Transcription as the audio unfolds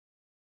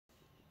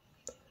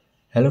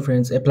Hello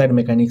friends, applied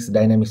mechanics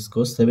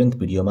डाइनामिक्सको 7th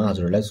भिडियोमा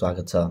हजुरहरूलाई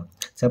स्वागत छ।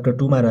 च्याप्टर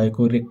 2 मा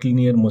रहेको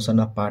रेक्टिलिनियर मोसन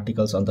अफ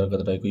पार्टिकल्स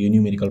अन्तर्गत रहेको यो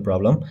न्यूमेरिकल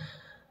प्रब्लम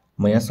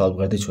म यहाँ सल्भ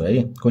गर्दै छु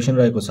है। क्वेशन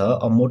रहेको छ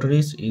a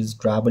motorist is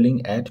travelling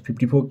at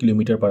 54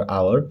 kilometre per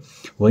hour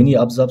when he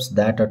अब्जर्भ्स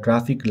that a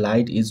traffic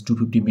light is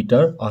 250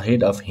 metre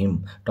ahead of him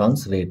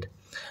turns red.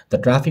 The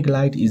traffic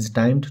light is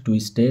timed to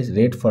stay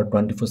red for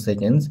 24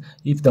 seconds.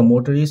 If the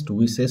motorist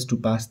wishes to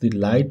pass the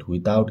light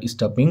without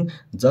stopping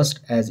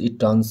just as it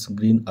turns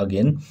green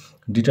again,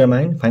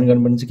 determine fine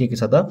गर्नुपर्ने चाहिँ के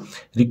छ त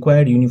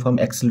required uniform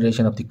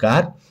acceleration of the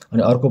car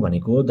अनि अर्को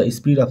भनेको the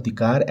speed of the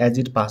car as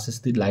it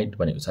passes the light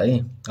भनेको छ है।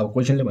 अब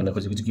क्वेसनले भन्न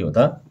खोजेको चाहिँ के हो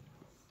त,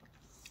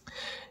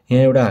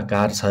 यहाँ एउटा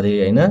कार छ अरे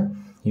हैन,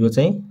 यो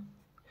चाहिँ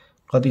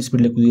कति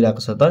स्पिडले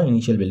कुदिरहेको छ त,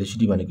 इनिशियल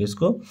भेलोसिटी भनेको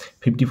यसको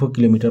 54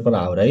 किलोमिटर पर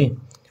आवर है,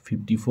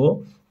 54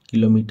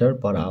 किलोमिटर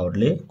पर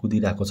आवरले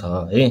कुदिरहेको छ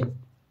है।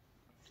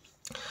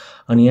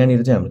 अनि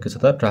यहाँनिर चाहिँ हाम्रो के छ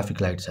त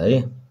ट्राफिक लाइट छ है।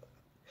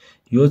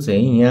 यो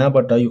चाहिँ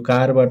यहाँबाट यो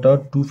कारबाट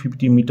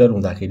 250 मिटर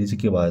हुँदाखेरि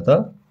चाहिँ के भयो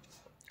त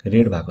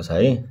रेड भएको छ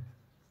है,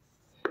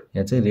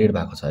 यहाँ चाहिँ रेड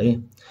भएको छ है।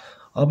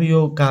 अब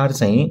यो कार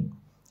चाहिँ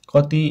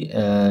कति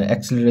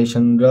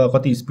एक्सिलरेसन र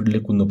कति स्पिडले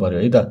कुद्नु पर्यो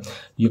है त,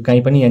 यो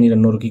कहीँ पनि यहाँनिर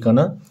नरोकिकन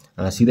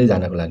सिधै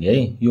जानको लागि है।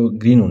 यो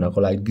ग्रीन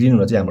हुनको लागि, ग्रीन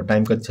हुन चाहिँ हाम्रो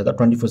टाइम कति छ त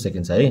 24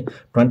 सेकेन्ड छ है।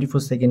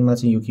 24 सेकेन्डमा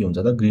चाहिँ यो के हुन्छ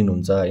त ग्रीन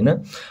हुन्छ हैन।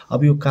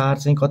 अब यो कार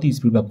चाहिँ कति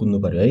स्पिडमा कुद्नु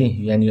पर्यो है,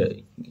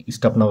 यहाँनिर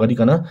स्टप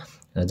नगरिकन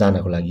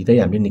जानको लागि चाहिँ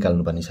हामीले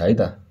निकाल्नु पर्ने छ है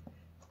त।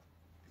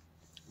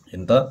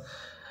 हेर्नु त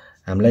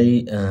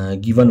हामीलाई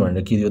गिभन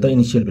भनेर के दियो त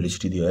इनिशियल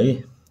भेलोसिटी दियो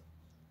है,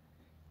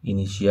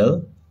 इनिशियल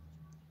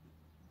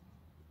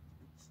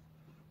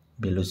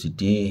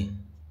भेलोसिटी।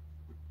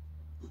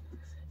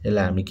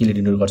 यसलाई हामी केले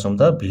डिनोट गर्छौं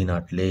त भी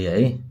नटले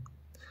है।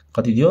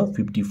 कति दियो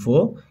 54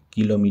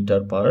 किलोमिटर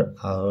पर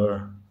आवर।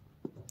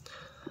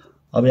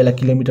 अब यसलाई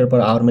किलोमिटर पर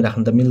आवरमै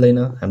राख्न त मिल्दैन,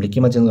 हामीले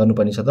केमा चेन्ज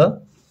गर्नुपर्ने छ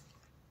त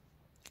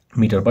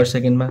मिटर पर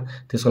सेकेन्डमा।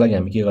 त्यसको लागि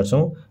हामी के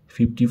गर्छौं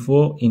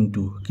 54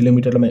 इन्टु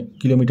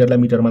किलोमिटरलाई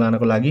मिटरमा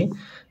लानको लागि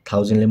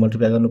 1000 ले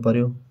मल्टिप्लाई गर्नु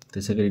पर्यो,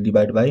 त्यसैगरी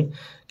डिभाइड बाइ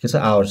के छ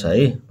आवर छ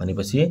है,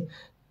 भनेपछि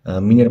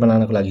मिनेटमा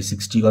लानको लागि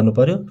 60 गर्नु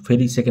पर्यो,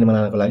 फेरि सेकेन्डमा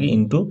लानको लागि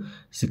इन्टु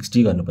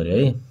 60 गर्नु पर्यो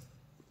है।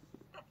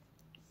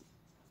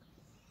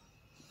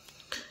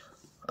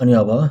 अनि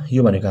अब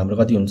यो भनेको हाम्रो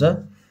कति हुन्छ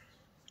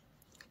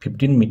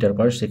 15 मिटर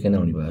पर सेकेन्ड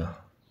आउने भयो।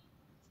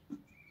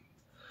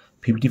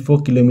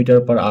 54 किलोमिटर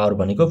पर आवर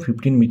भनेको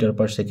 15 मिटर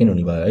पर सेकेन्ड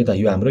हुने भयो है त।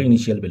 यो हाम्रो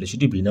इनिशियल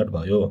भेलोसिटी भी नट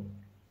भयो।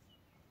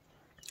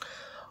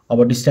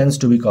 अब डिस्टेन्स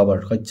टु बी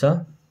कभर्ड कति छ,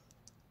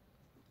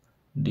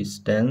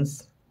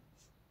 डिस्टेन्स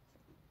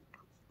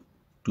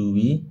टु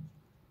बी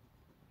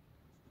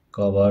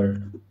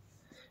कभर्ड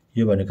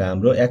यो भनेको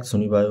हाम्रो x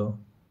हुने भयो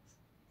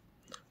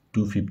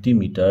 250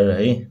 मिटर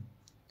है।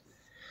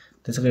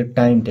 त्यसैगरी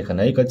टाइम टेकन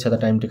है, कति छ त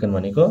टाइम टेकन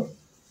भनेको,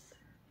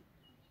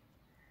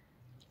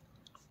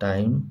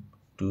 टाइम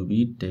टु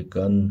बी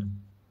टेकन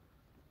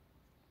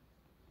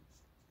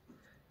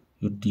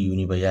यो टी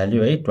हुने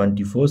भइहाल्यो है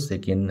 24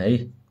 सेकेन्ड है।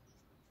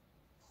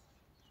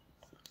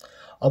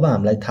 अब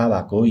हामीलाई थाहा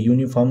भएको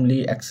uniformly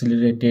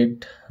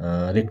accelerated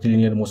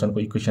rectilinear मोसनको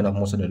equation of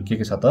मोसनहरु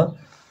के छ त,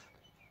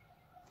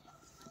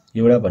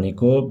 एउटा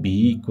भनेको v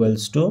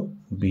equals to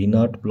v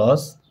not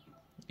plus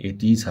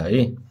at छ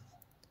है।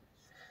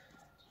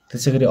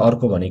 त्यसैगरी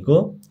अर्को भनेको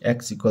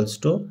x equals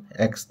to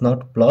x not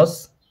plus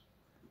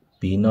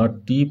v not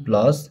t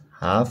plus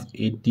half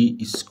at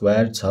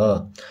square छ,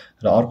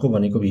 र अर्को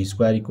भनेको v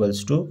स्क्वायर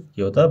इक्वल्स टु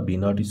के हो त v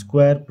not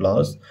square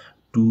plus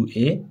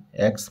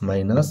 2ax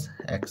minus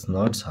x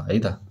not छ है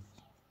त।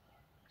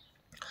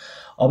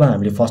 अब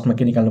हामीले फर्स्टमा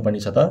के निकाल्नु पर्ने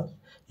छ त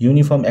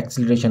uniform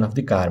acceleration of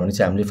the car,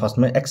 भनेपछि हामीले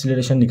फर्स्टमा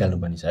एक्सिलरेसन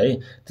निकाल्नु पर्ने छ है।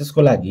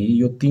 त्यसको लागि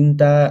यो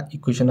तीनटा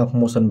इक्वेसन अफ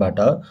मोसनबाट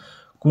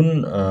कुन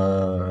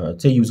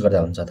चाहिँ युज गर्दा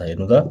हुन्छ त,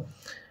 हेर्नु त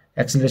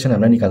एक्सिलरेसन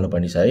हामीलाई निकाल्नु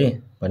पर्ने छ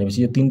है।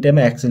 भनेपछि यो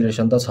तीनटैमा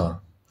एक्सिलरेसन त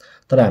छ,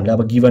 तर हामीले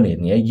अब गिभन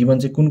हेर्ने है, गिभन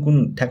चाहिँ कुन कुन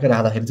ठ्याक्कै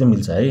राख्दाखेरि चाहिँ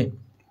मिल्छ है।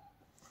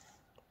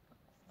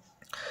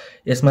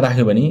 यसमा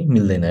राख्यो भने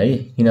मिल्दैन है,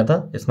 किन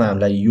त यसमा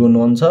हामीलाई यो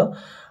नोन छ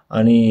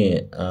अनि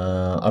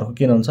अर्को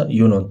के नोन छ,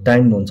 यो नोन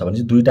टाइम नोन छ,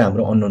 भनेपछि दुईटा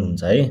हाम्रो अननोन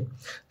हुन्छ है।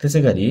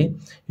 त्यसैगरी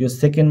यो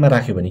सेकेन्डमा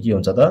राख्यो भने के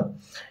हुन्छ त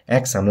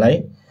x हामीलाई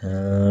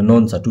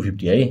नोन छ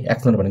 250 है,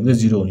 x नट भनेको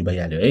 0 हुने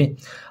भइहाल्यो है।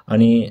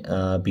 अनि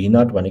v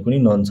नट भनेको नि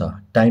नोन छ,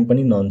 टाइम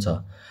पनि नोन छ,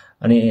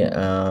 अनि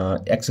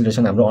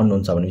एक्सिलरेसन हाम्रो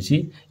अननोन छ, भनेपछि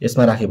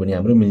यसमा राख्यो भने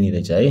हाम्रो मिल्ने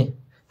रहेछ है।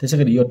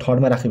 त्यसैगरी यो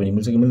थर्डमा राख्यो भने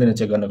मिल्छ कि मिल्दैन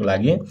चेक गर्नको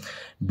लागि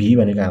v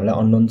भनेको हामीलाई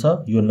अननोन छ,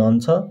 यो नोन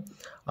छ,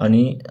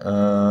 अनि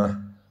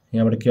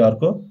यहाँबाट के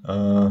अर्को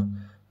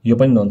यो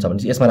पनि नोन छ,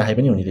 भनेपछि यसमा राखे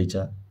पनि हुने रहेछ।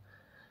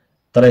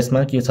 तर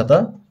यसमा के छ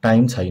त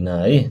टाइम छैन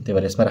है, त्यही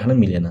भएर यसमा राख्न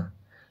मिलेन,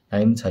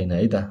 टाइम छैन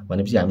है त।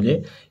 भनेपछि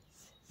हामीले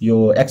यो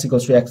x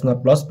equals to x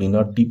not plus v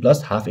not t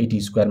plus half at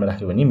स्क्वायरमा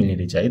राख्यो भने मिल्ने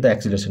रहेछ है त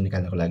एक्सिलरेसन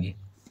निकाल्नको लागि।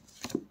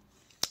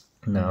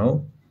 नाउ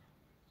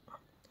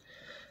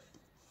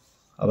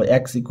अब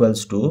x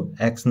equals to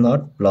x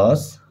not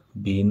plus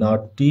v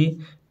not t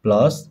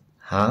plus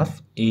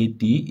half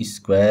at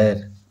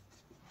square.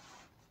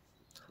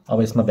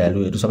 अब यसमा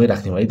भ्यालुहरु सबै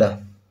राख्दियौ है त।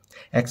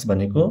 x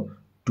भनेको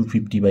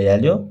 250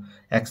 भइहाल्यो,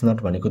 एक्स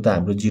नट भनेको त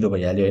हाम्रो 0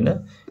 भइहाल्यो हैन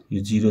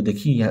यो 0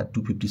 देखि यहाँ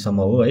 250 सम्म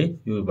हो है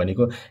यो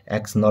भनेको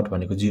एक्स नट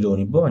भनेको 0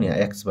 हुने भयो अनि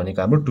एक्स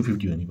भनेको हाम्रो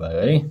 250 हुने भयो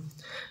है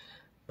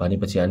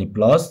भनेपछि अनि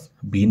प्लस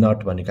v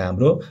नट भनेको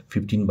हाम्रो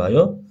 15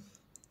 भयो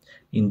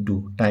इन्टु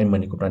टाइम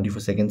भनेको 24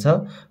 सेकेन्ड छ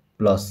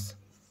प्लस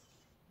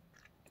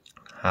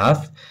हाफ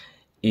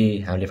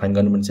ए हामीले फाइन्ड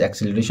गर्नुपर्ने छ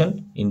एक्सिलरेसन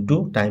इन्टु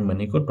टाइम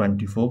भनेको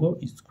 24 को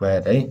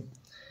स्क्वायर है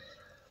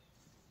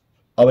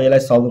अब यसलाई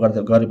सल्भ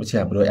गरेपछि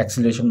हाम्रो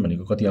एक्सिलरेसन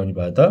भनेको कति आउने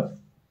भयो त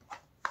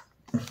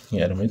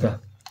हेरौँ है त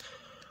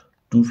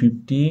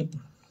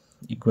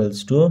 250 इक्वल्स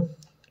टु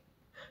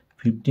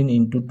 15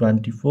 इन्टु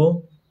 24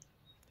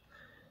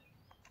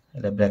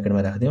 यसलाई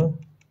ब्र्याकेटमा राख्दियौँ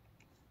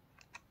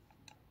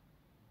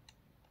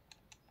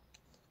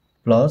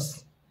प्लस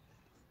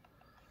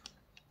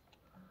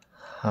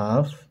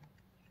हाफ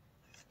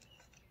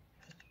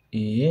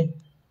ए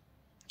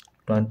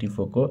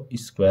 24 को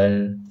स्क्वायर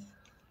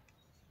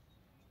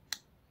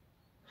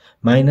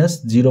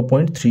माइनस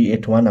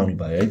 0.381 आउने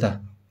भयो है त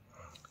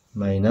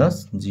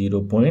minus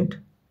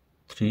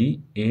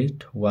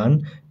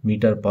 0.381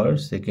 metre per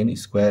second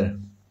square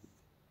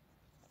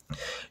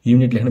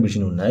unit लेख्न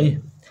बिर्सिनुहुन्न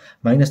है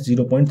minus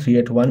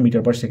 0.381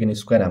 metre per second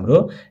square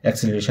हाम्रो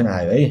एक्सिलरेसन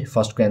आयो है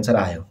फर्स्टको एन्सर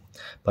आयो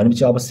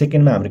भनेपछि अब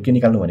सेकेन्डमा हाम्रो के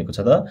निकाल्नु भनेको छ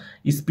त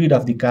speed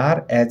of the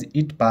car as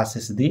it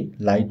passes the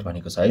light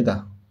भनेको छ है त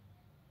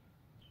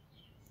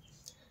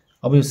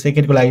अब यो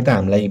सेकेन्डको लागि त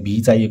हामीलाई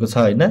v चाहिएको छ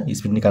हैन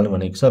स्पिड निकाल्नु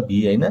भनेको छ v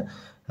हैन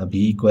v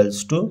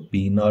equals to v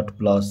not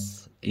plus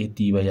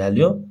eighty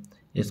भइहाल्यो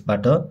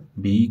यसबाट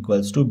v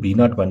equals to v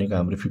not भनेको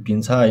हाम्रो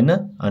 15 छ हैन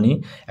अनि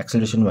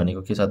एक्सेलरेसन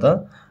भनेको के छ त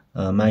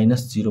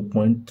माइनस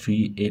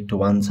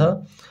 0.381 छ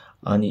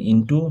अनि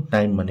इन्टु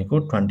टाइम भनेको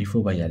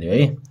 24 भइहाल्यो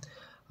है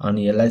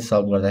अनि यसलाई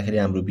सल्भ गर्दाखेरि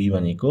हाम्रो v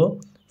भनेको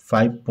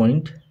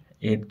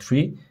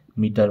 5.83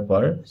 मिटर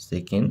पर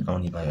सेकेन्ड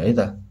आउने भयो है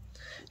त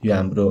यो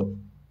हाम्रो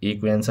ए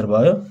को एन्सर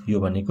भयो यो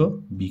भनेको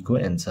बी को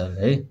एन्सर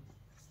है